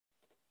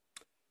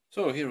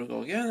So here we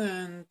go again,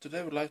 and today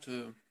I would like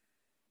to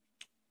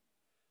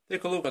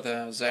take a look at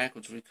a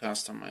Zaku 3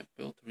 custom I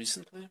built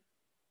recently.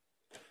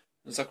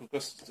 The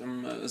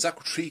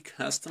Zaku 3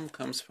 custom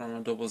comes from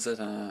a double Z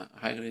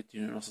high-grade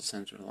universal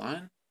century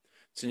line.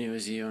 It's a New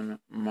Zealand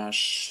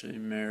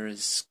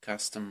Machinery's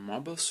custom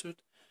mobile suit,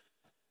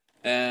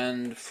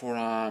 and for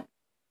a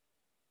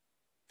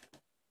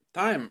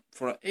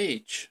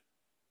age,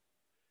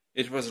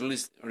 it was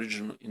released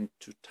originally in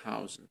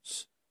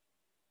 2000s.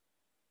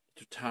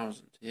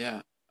 2000,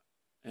 yeah.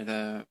 At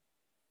the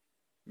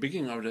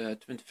beginning of the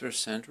 21st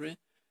century,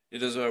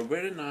 it is a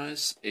very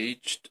nice,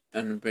 aged,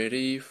 and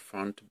very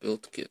fun to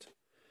build kit.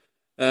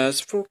 As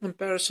for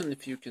comparison,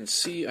 if you can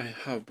see, I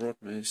have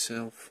brought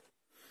myself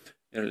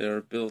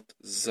earlier built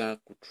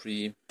Zaku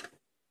 3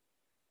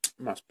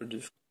 mass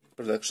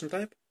production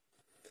type.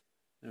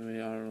 And we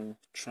will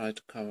try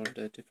to cover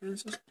the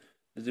differences.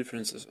 The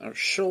differences are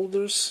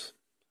shoulders,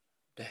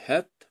 the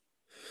head.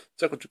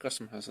 Zaku 3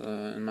 custom has,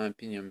 in my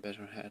opinion,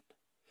 better head.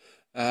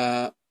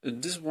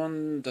 This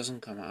one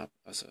doesn't come up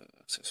as an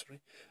accessory.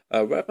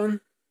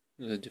 Weapon,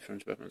 the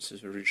different weapons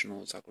is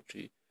original Zaku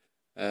 3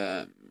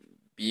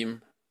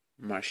 beam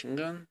machine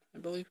gun, I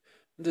believe.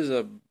 This is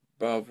a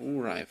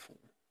Bavu rifle.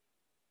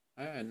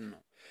 I don't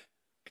know.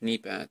 Knee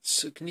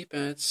pads. Knee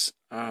pads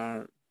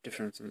are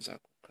different than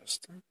Zaku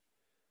custom.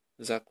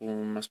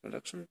 Zaku mass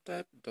production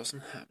type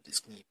doesn't have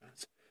these knee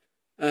pads.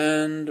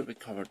 And we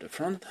covered the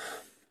front,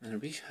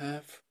 and we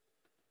have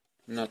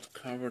not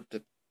covered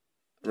the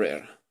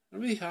rear.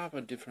 We have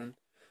a different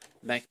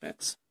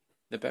backpacks.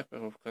 The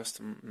backpack of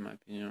custom, in my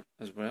opinion,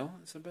 as well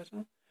is a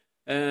better.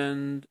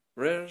 And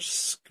rear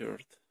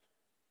skirt.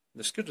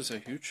 The skirt is a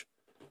huge,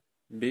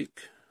 big,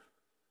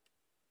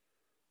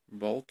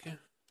 bulky.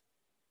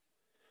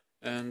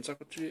 And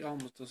Zaku 3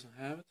 almost doesn't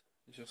have it.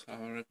 It just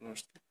have a regular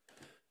skirt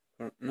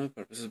for no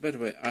purposes. By the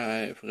way,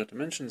 I forgot to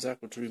mention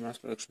Zaku 3 mass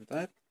production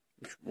type,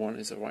 which one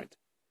is a white.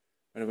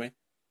 By the way,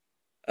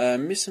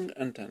 missing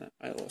antenna.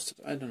 I lost it.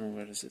 I don't know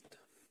where is it.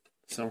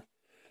 So,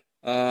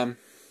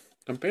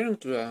 comparing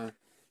to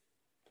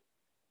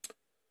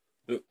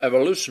the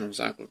evolution of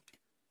Zaku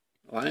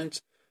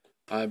lines,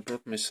 I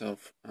brought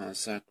myself a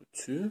Zaku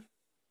 2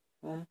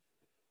 from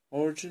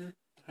Origin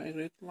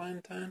high-grade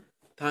line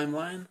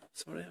timeline.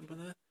 Sorry about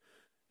that.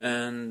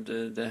 And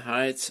the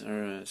heights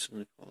are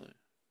significantly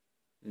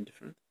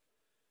different.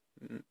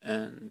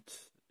 And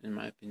in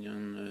my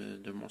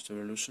opinion, the most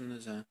evolution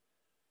is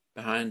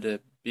behind the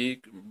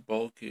big,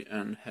 bulky,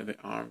 and heavy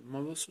armed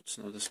mobile suits,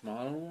 not the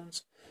smaller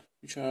ones,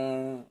 which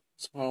are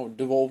somehow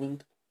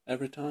devolving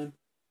every time.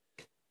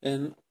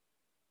 And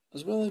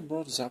as well, I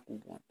brought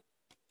Zaku 1.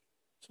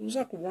 So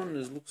Zaku 1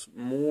 looks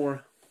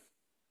more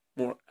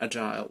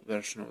agile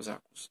version of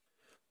Zaku's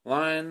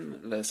line,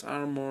 less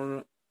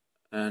armor,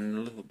 and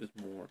a little bit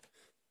more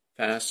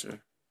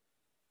faster.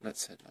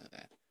 Let's say it like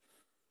that,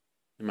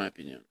 in my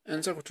opinion.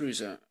 And Zaku 3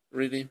 is a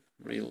really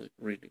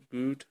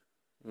good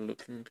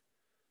looking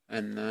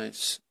and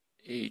nice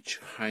age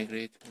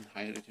high-grade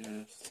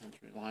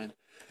century line.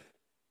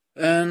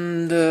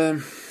 And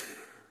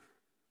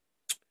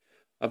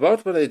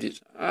about what I did,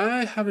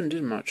 I haven't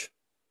done much.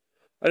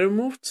 I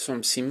removed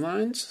some seam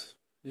lines,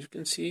 as you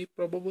can see,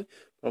 probably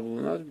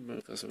not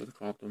because of the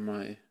quality of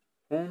my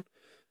phone.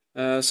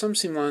 Some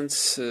seam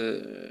lines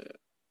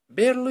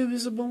barely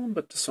visible,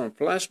 but some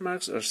flash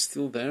marks are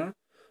still there.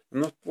 I'm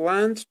not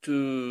planned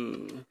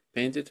to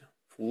paint it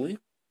fully,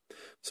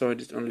 so I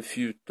did only a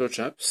few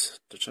touch-ups.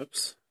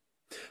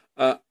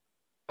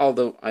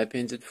 Although I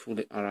painted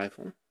fully a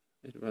rifle.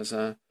 It was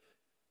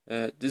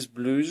this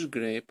bluish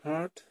gray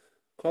part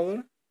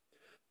color,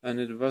 and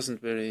it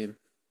wasn't very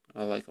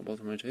likable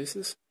to my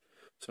tastes,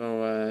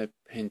 so I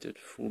painted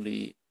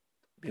fully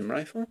beam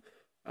rifle.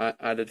 I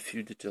added a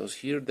few details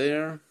here,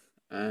 there,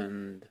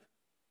 and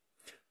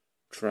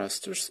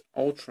thrusters,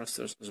 all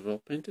thrusters as well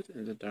painted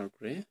in the dark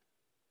gray.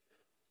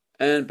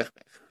 And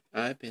backpack,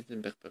 I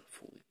painted backpack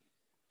fully.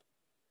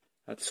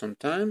 Had some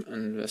time,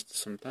 and invested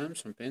some time,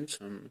 some paint,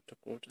 some top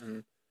coat,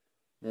 and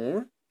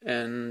more.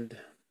 And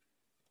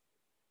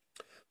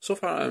so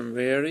far I'm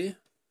very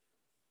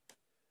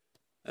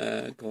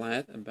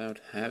glad about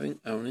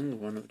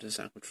owning one of the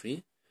Zaku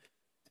 3,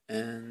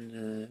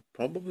 and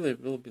probably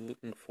will be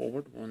looking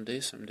forward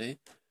someday,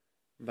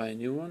 buy a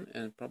new one,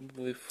 and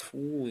probably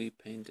fully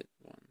painted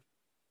one.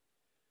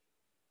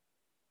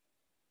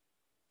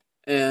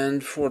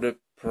 And for the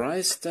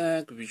price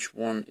tag, which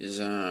one is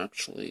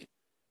actually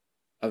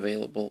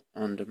available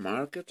on the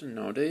market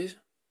nowadays,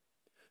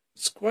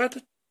 it's quite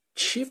a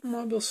cheap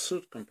mobile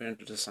suit compared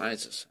to the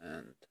sizes,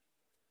 and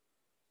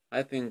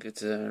I think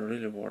it's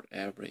really worth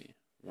every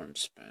one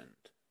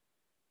spent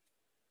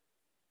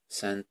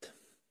cent,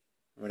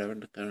 whatever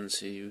the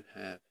currency you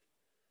have.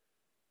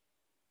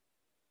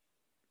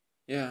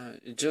 Yeah,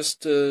 it's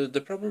just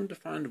the problem to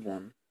find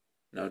one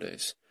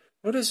nowadays.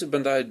 Nowadays,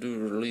 Bandai do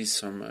release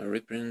some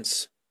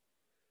reprints,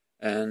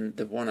 and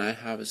the one I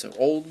have is an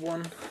old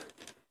one.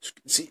 As you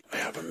can see, I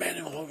have a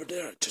manual over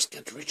there. I just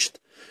can't reach it.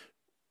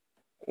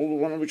 Old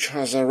one which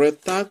has a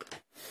red tag,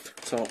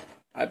 so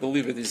I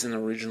believe it is an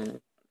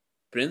original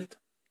print.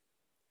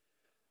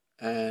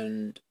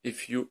 And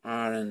if you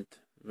aren't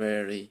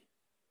very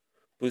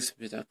pleased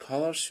with the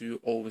colors, you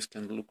always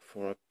can look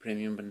for a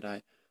premium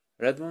Bandai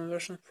red one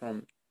version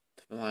from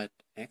Twilight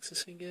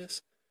Axis, I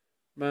guess.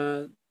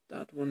 But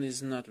that one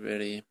is not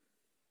very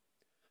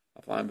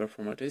applicable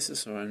for my taste,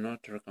 so I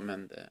not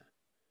recommend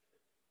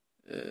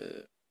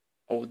the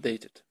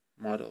outdated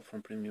model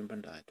from premium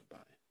Bandai to buy.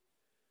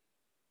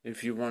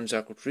 If you want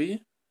Zaku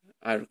 3,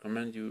 I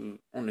recommend you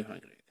only high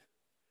grade.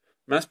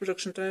 Mass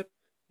production type,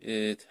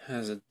 it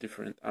has a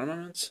different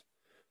armaments,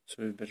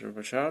 so you better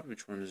watch out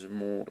which one is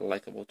more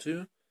likable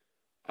too.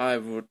 I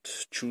would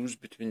choose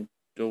between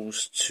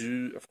those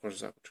two, of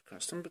course Zaku 3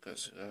 custom,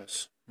 because it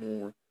has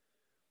more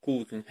cool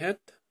looking head,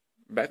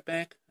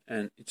 backpack,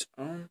 and its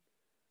own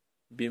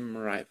beam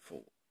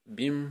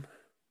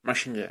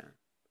machine gun.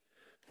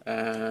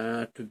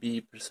 To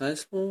be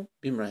precise,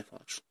 beam rifle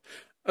actually.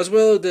 As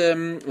well,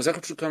 the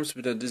Zaku 3 comes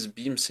with this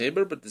beam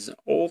saber, but this is an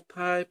old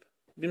type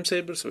beam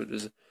saber, so it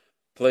is a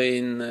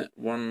plain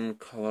one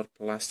color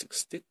plastic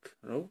stick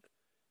rod,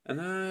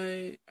 and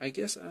I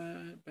guess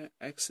I by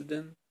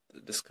accident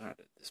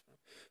discarded this one.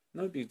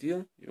 No big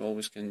deal, you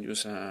always can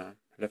use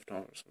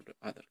leftovers of the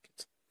other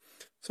kits.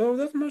 So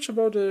that much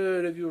about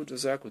the review of the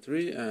Zaku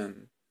 3,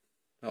 and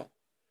well,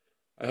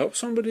 I hope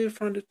somebody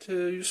found it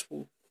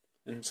useful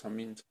in some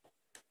means.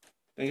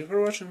 Thank you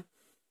for watching.